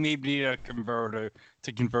 He may need a converter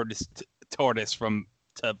to convert his tortoise from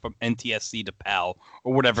NTSC to PAL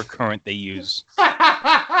or whatever current they use.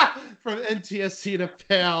 From NTSC to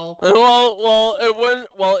PAL. It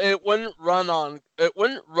wouldn't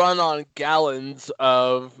run on gallons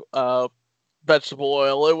of vegetable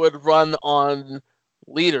oil. It would run on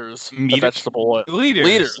liters of vegetable oil.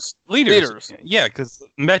 Liters. Yeah, because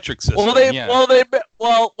metric system.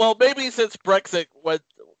 Well, maybe since Brexit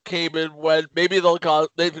came in, when maybe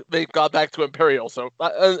they've got back to imperial. So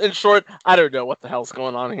in short, I don't know what the hell's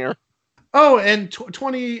going on here. Oh, and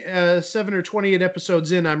 27 or 28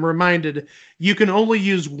 episodes in, I'm reminded you can only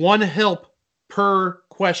use one help per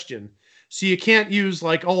question. So you can't use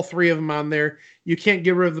like all three of them on there. You can't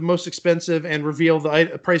get rid of the most expensive and reveal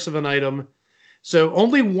the price of an item. So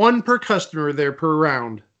only one per customer there per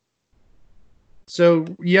round. So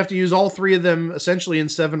you have to use all three of them essentially in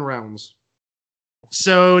 7 rounds.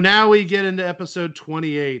 So now we get into episode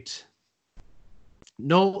 28.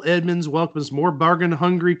 Noel Edmonds welcomes more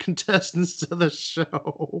bargain-hungry contestants to the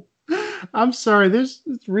show. I'm sorry, it's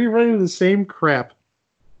rerunning the same crap.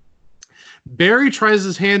 Barry tries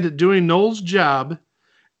his hand at doing Noel's job,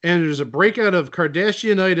 and there's a breakout of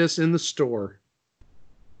Kardashianitis in the store.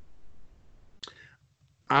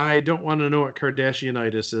 I don't want to know what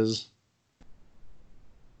Kardashianitis is.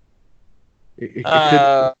 It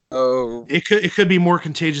could be more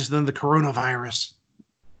contagious than the coronavirus.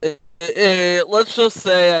 Let's just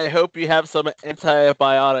say I hope you have some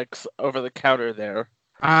antibiotics over the counter there.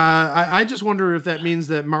 I just wonder if that means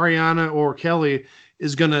that Mariana or Kelly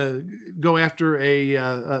is going to go after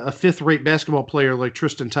a fifth-rate basketball player like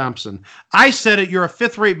Tristan Thompson. I said it. You're a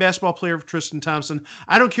fifth-rate basketball player for Tristan Thompson.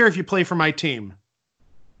 I don't care if you play for my team.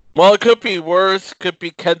 Well, it could be worse. Could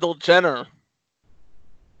be Kendall Jenner.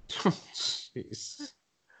 Jeez.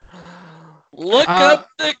 Look up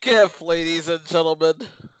the GIF, ladies and gentlemen.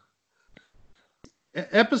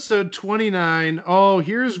 Episode 29. Oh,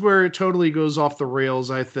 here's where it totally goes off the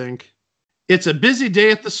rails, I think. It's a busy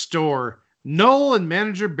day at the store. Noel and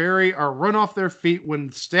manager Barry are run off their feet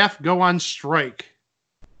when staff go on strike.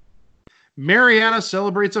 Mariana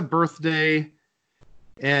celebrates a birthday,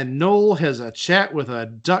 and Noel has a chat with a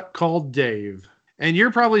duck called Dave. And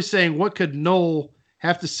you're probably saying, what could Noel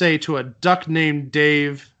have to say to a duck named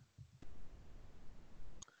Dave?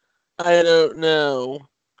 I don't know.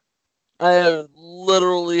 I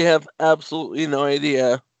literally have absolutely no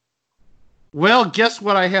idea. Well, guess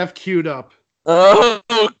what I have queued up? Oh,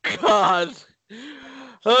 God.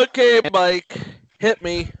 Okay, Mike. Hit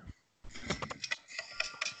me.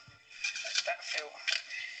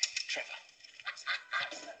 Trevor.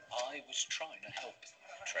 I was trying to help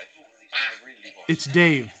Trevor. I really was. It's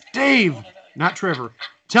Dave. Dave! Not Trevor.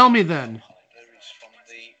 Tell me then. From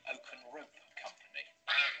the Oaken Rope Company.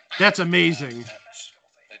 That's amazing.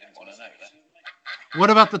 They didn't want to know that.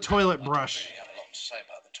 What about the toilet brush? I have a lot to say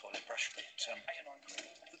about the toilet brush, but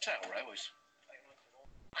the towel row is...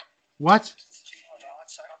 What?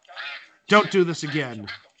 Don't do this again.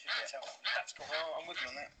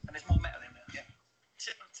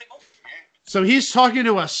 So he's talking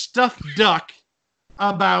to a stuffed duck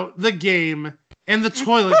about the game and the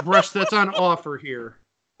toilet brush that's on offer here.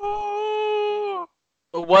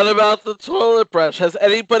 What about the toilet brush? Has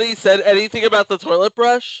anybody said anything about the toilet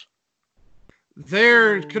brush?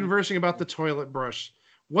 They're conversing about the toilet brush.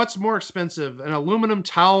 What's more expensive, an aluminum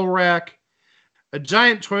towel rack, a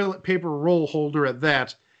giant toilet paper roll holder at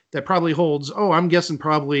that probably holds, I'm guessing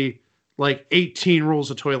probably like 18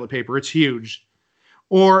 rolls of toilet paper. It's huge.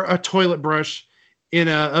 Or a toilet brush in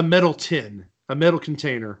a metal tin, a metal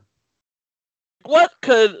container. What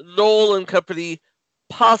could Noel and company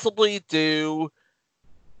possibly do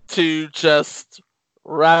to just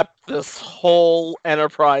wrap this whole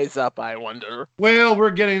enterprise up, I wonder? Well,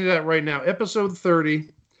 we're getting to that right now. Episode 30.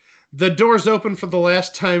 The door's open for the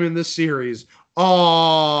last time in this series.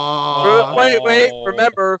 Aww. Wait.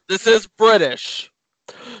 Remember, this is British.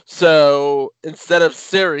 So instead of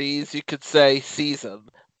series, you could say season.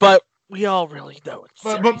 But we all really know it's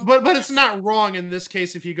series. But it's not wrong in this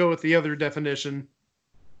case if you go with the other definition.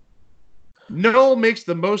 Noel makes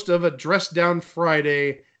the most of a dress-down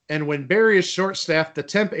Friday, and when Barry is short-staffed, the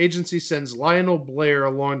temp agency sends Lionel Blair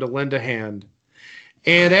along to lend a hand.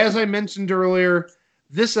 And as I mentioned earlier,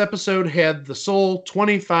 this episode had the sole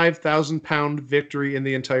 25,000-pound victory in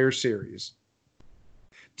the entire series.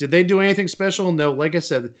 Did they do anything special? No. Like I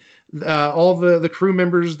said, all the crew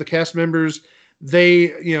members, the cast members, they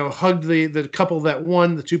hugged the couple that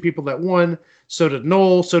won, the 2 people that won. So did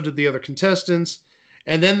Noel. So did the other contestants.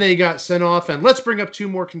 And then they got sent off. And let's bring up 2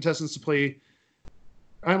 more contestants to play.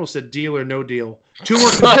 I almost said Deal or No Deal. 2 more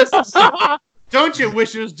contestants Don't you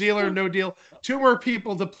wish it was Deal or No Deal? 2 more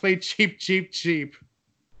people to play Cheap, Cheap, Cheap.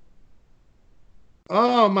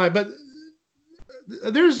 Oh my! But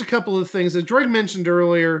there's a couple of things that Greg mentioned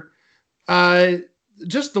earlier.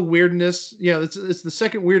 Just the weirdness. Yeah, it's the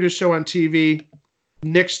second weirdest show on TV,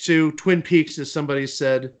 next to Twin Peaks, as somebody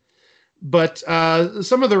said. But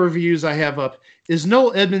some of the reviews I have up is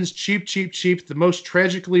Noel Edmonds' Cheap, Cheap, Cheap, the most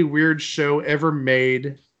tragically weird show ever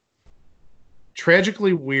made.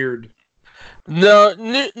 Tragically weird. No,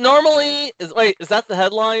 normally is that the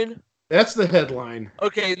headline? That's the headline.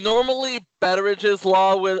 Okay, normally Betteridge's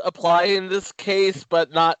Law would apply in this case,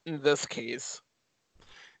 but not in this case.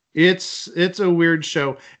 It's a weird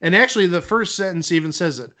show. And actually, the first sentence even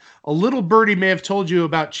says it. A little birdie may have told you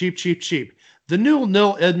about Cheap, Cheap, Cheap. The new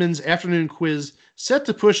Noel Edmonds afternoon quiz set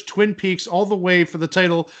to push Twin Peaks all the way for the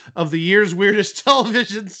title of the year's weirdest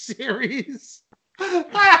television series.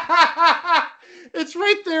 It's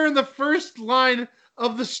right there in the first line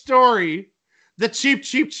of the story. The Cheap,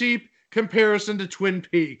 Cheap, Cheap comparison to Twin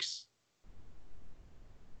Peaks.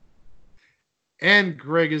 And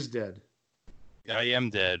Greg is dead. I am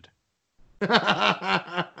dead.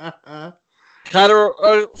 Kind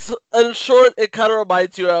of, in short, it kind of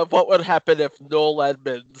reminds you of what would happen if Noel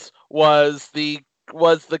Edmonds was the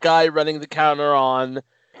guy running the counter on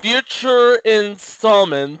Future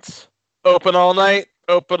Installment. Open all night,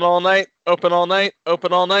 open all night, open all night,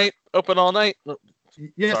 open all night, open all night.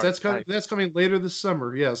 Yes, Sorry, that's coming later this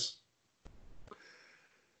summer. Yes.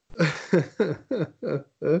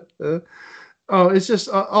 Oh, it's just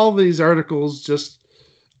all these articles. Just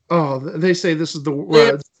they say this is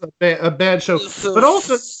a bad show, but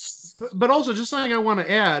also just something I want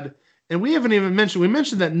to add, and we haven't even mentioned. We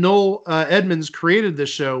mentioned that Noel Edmonds created the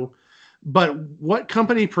show, but what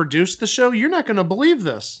company produced the show? You're not going to believe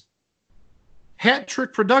this. Hat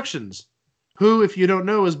Trick Productions, who, if you don't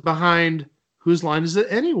know, is behind Whose Line Is It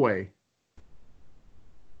Anyway?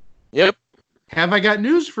 Yep. Have I got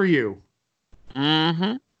news for you?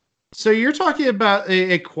 Mm-hmm. So you're talking about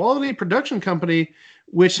a quality production company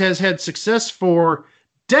which has had success for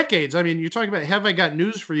decades. I mean, you're talking about Have I Got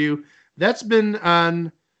News for You? That's been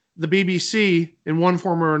on the BBC in one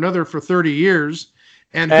form or another for 30 years.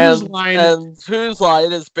 And Whose Line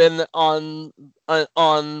has been on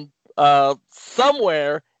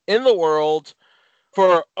somewhere in the world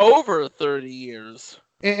for over 30 years.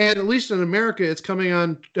 And at least in America, it's coming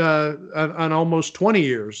on almost 20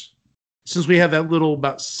 years, since we have that little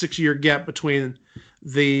about 6-year gap between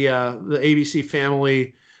the ABC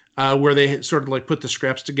family, where they sort of like put the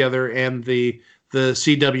scraps together, and the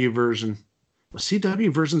CW version. The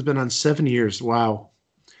CW version's been on 7 years. Wow.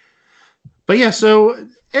 But yeah, so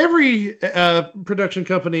every production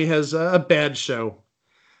company has a bad show.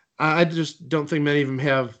 I just don't think many of them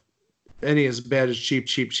have any as bad as Cheap,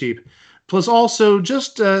 Cheap, Cheap. Plus, also,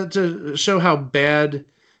 just to show how bad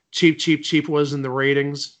Cheap, Cheap, Cheap was in the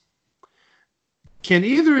ratings, can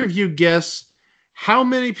either of you guess how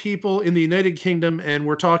many people in the United Kingdom, and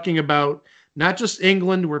we're talking about not just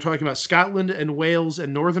England, we're talking about Scotland and Wales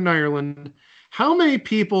and Northern Ireland, how many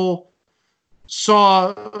people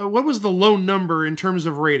saw, what was the low number in terms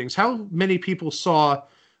of ratings? How many people saw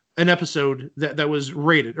an episode that was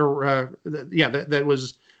rated, or that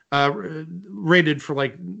was rated for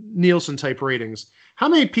like Nielsen type ratings? How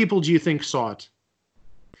many people do you think saw it?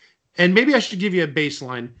 And maybe I should give you a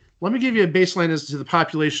baseline. Let me give you a baseline as to the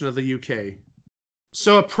population of the UK.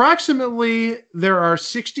 So approximately there are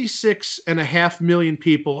 66.5 million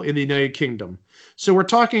people in the United Kingdom. So we're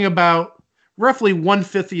talking about roughly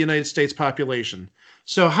 1/5 the United States population.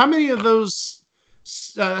 So how many of those,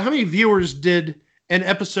 how many viewers did an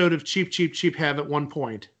episode of Cheap, Cheap, Cheap have at one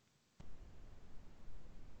point?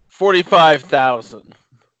 45,000.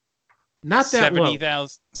 Not that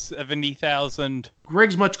 70,000.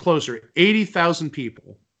 Greg's much closer. 80,000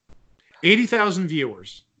 people. 80,000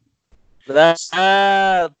 viewers. That's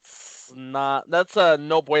a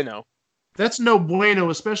no bueno. That's no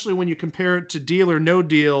bueno, especially when you compare it to Deal or No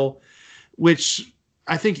Deal, which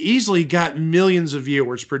I think easily got millions of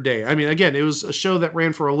viewers per day. I mean, again, it was a show that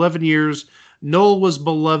ran for 11 years. Noel was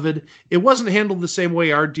beloved. It wasn't handled the same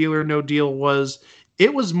way our Deal or No Deal was.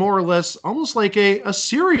 It was more or less almost like a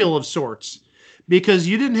serial of sorts, because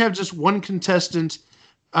you didn't have just one contestant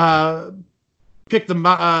pick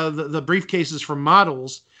the briefcases from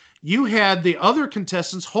models. You had the other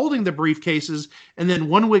contestants holding the briefcases, and then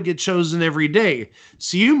one would get chosen every day.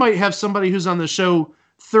 So you might have somebody who's on the show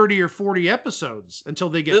 30 or 40 episodes until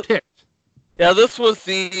they get picked. Yeah, this was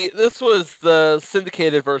the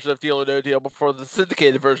syndicated version of Deal or No Deal before the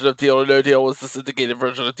syndicated version of Deal or No Deal was the syndicated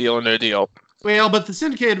version of Deal or No Deal. Well, but the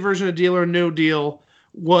syndicated version of Deal or No Deal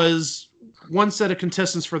was one set of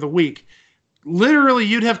contestants for the week. Literally,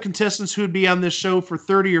 you'd have contestants who would be on this show for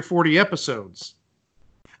 30 or 40 episodes.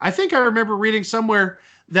 I think I remember reading somewhere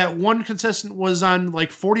that one contestant was on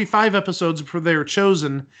like 45 episodes before they were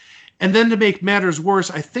chosen. And then to make matters worse,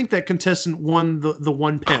 I think that contestant won the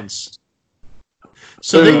 1 pence.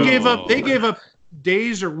 So they gave up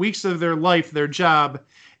days or weeks of their life, their job,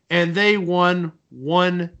 and they won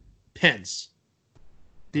 1 pence.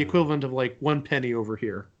 The equivalent of like 1 penny over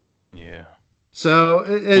here. Yeah. So,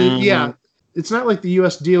 yeah, it's not like the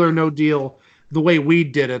U.S. Deal or No Deal the way we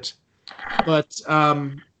did it. But,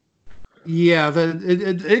 yeah,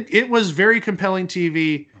 it was very compelling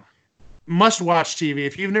TV. Must-watch TV.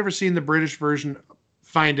 If you've never seen the British version,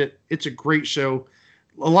 find it. It's a great show.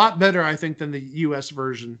 A lot better, I think, than the U.S.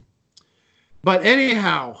 version. But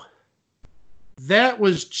anyhow, that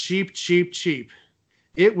was cheap.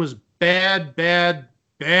 It was bad.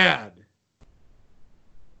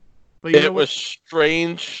 But it was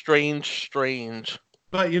strange.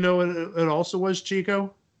 But you know what it also was,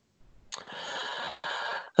 Chico?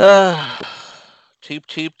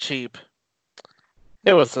 Cheap.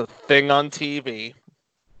 It was a thing on TV.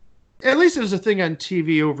 At least it was a thing on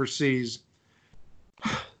TV overseas.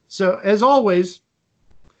 So, as always,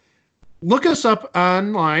 look us up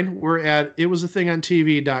online. We're at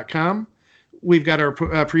itwasathingontv.com. We've got our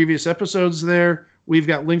previous episodes there. We've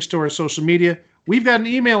got links to our social media. We've got an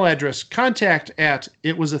email address,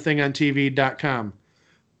 contact@itwasathingontv.com.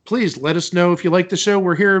 Please let us know if you like the show.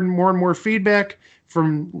 We're hearing more and more feedback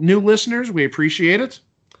from new listeners. We appreciate it.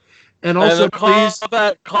 And also, please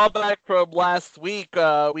call back from last week.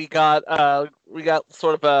 We got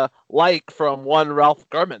sort of a like from one Ralph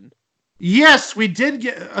Garman. Yes, we did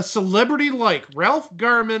get a celebrity like. Ralph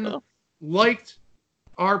Garman liked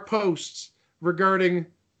our posts regarding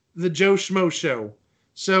the Joe Schmo show.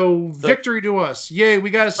 So victory to us! Yay, we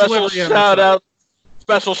got a celebrity.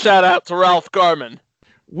 Special shout out to Ralph Garman.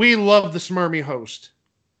 We love the Smarmy host.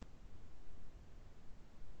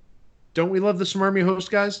 Don't we love the Smarmy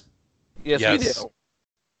host, guys? Yes, we do.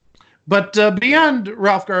 But beyond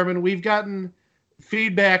Ralph Garman, we've gotten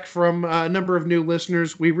feedback from a number of new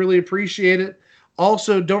listeners. We really appreciate it.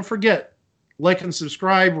 Also, don't forget, like and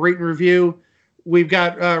subscribe, rate and review. We've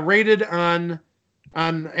got rated on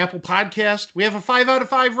Apple Podcast. We have a 5 out of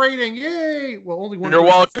 5 rating. Yay! Well, only one. You're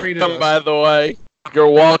welcome, by the way. You're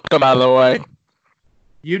welcome, by the way.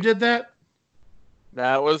 You did that?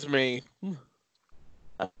 That was me.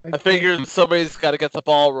 I figured somebody's got to get the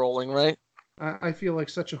ball rolling, right? I feel like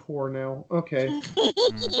such a whore now. Okay.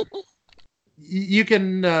 You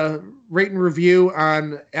can rate and review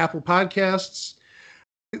on Apple Podcasts.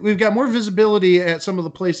 We've got more visibility at some of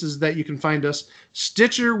the places that you can find us.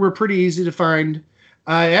 Stitcher, we're pretty easy to find.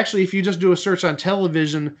 Actually, if you just do a search on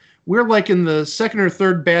television, we're like in the second or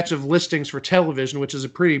third batch of listings for television, which is a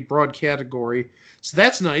pretty broad category. So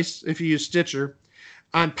that's nice if you use Stitcher.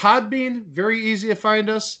 On Podbean, very easy to find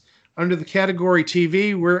us. Under the category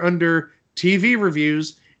TV, we're under TV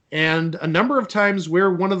reviews. And a number of times,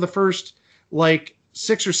 we're one of the first,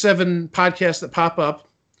 6 or 7 podcasts that pop up.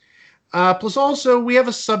 Plus, also, we have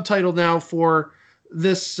a subtitle now for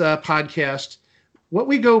this podcast. What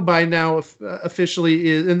we go by now officially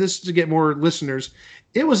is, and this is to get more listeners,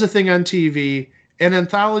 It Was a Thing on TV, an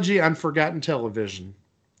anthology on forgotten television.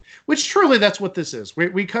 Which truly, that's what this is.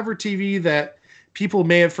 We cover TV that people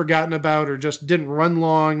may have forgotten about or just didn't run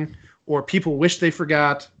long, or people wish they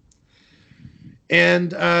forgot.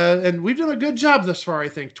 And we've done a good job thus far, I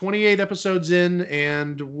think. 28 episodes in,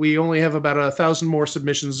 and we only have about 1,000 more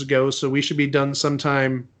submissions to go, so we should be done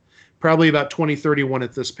sometime, probably about 2031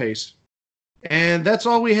 at this pace. And that's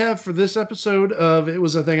all we have for this episode of It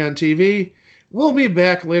Was a Thing on TV. We'll be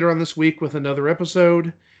back later on this week with another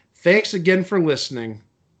episode. Thanks again for listening.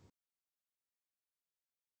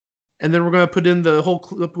 And then we're going to put in the whole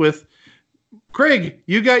clip with, Craig,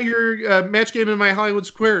 you got your match game in my Hollywood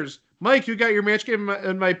Squares. Mike, you got your match game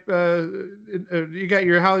in my you got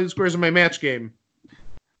your Hollywood Squares in my match game.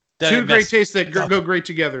 Two great tastes that go great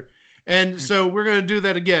together. And so we're going to do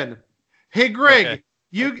that again. Hey, Greg,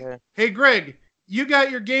 Hey, Greg, you got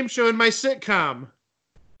your game show in my sitcom.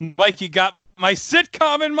 Mike, you got my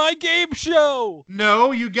sitcom in my game show.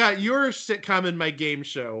 No, you got your sitcom in my game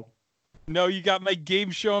show. No, you got my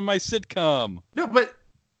game show and my sitcom. No, but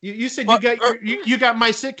you said you got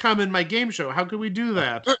my sitcom in my game show. How could we do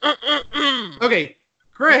that? Okay,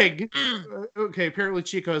 Greg. Okay, apparently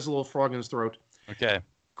Chico has a little frog in his throat. Okay.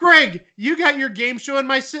 Greg, you got your game show in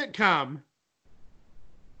my sitcom.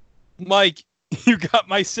 Mike, you got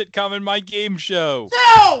my sitcom in my game show.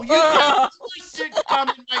 No, you got my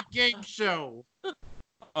sitcom in my game show.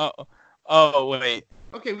 Oh, wait.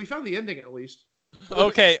 Okay, we found the ending at least.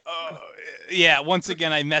 Okay. Yeah. Once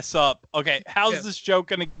again, I mess up. Okay. How's Yeah. this joke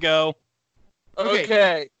gonna go?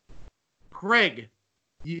 Okay. Greg.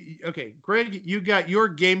 Greg, you got your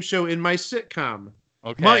game show in my sitcom.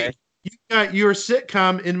 Okay. Mike, you got your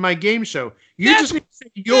sitcom in my game show. You That's just need to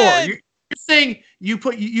say your. good. You're saying you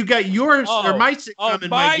got yours or my sitcom in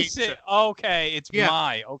my game show. Okay, it's Yeah.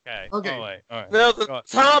 my. Okay. Okay. All right. All right. Now Go the on.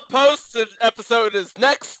 Tom Poston episode is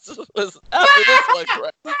next. Is after this one,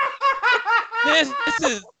 correct?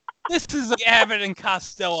 This is like Abbott and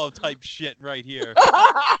Costello type shit right here.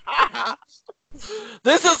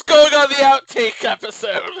 This is going on the outtake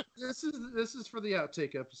episode. This is for the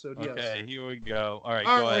outtake episode. Yes. Okay, here we go. All right,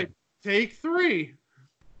 All go right. ahead. Take 3.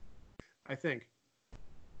 I think.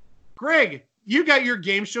 Greg, you got your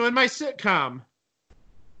game show in my sitcom.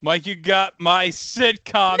 Mike, you got my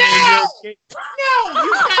sitcom No! in your game. No,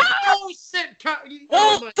 you got no sitcom.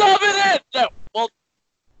 Well, dub it in. No, well,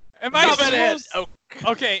 Am I dub it in. supposed?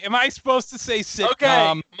 Okay, am I supposed to say Okay,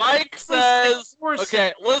 sitcom? Mike says. Or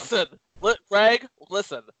Okay, listen, Greg,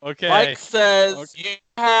 listen. Okay. Mike says Okay. you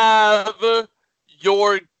have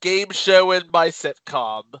your game show in my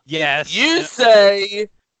sitcom. Yes. You say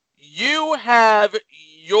you have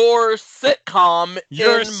your sitcom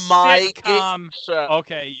Your in my sitcom. game show.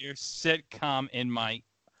 Okay, your sitcom in my.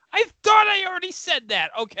 I thought I already said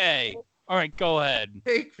that. Okay. All right, go ahead.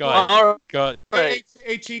 Take Go 5. ahead. All Go. right.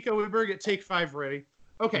 Hey, Chico, we better get take 5 ready.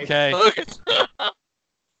 Okay. Okay. Okay.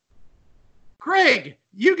 Greg,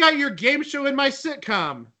 you got your game show in my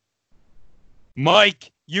sitcom.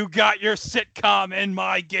 Mike, you got your sitcom in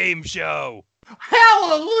my game show.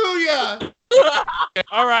 Hallelujah!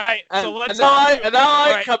 All right. and, So let's. and now I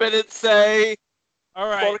All right. come in and say, All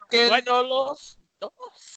right. ¿Por qué Let- no los dos?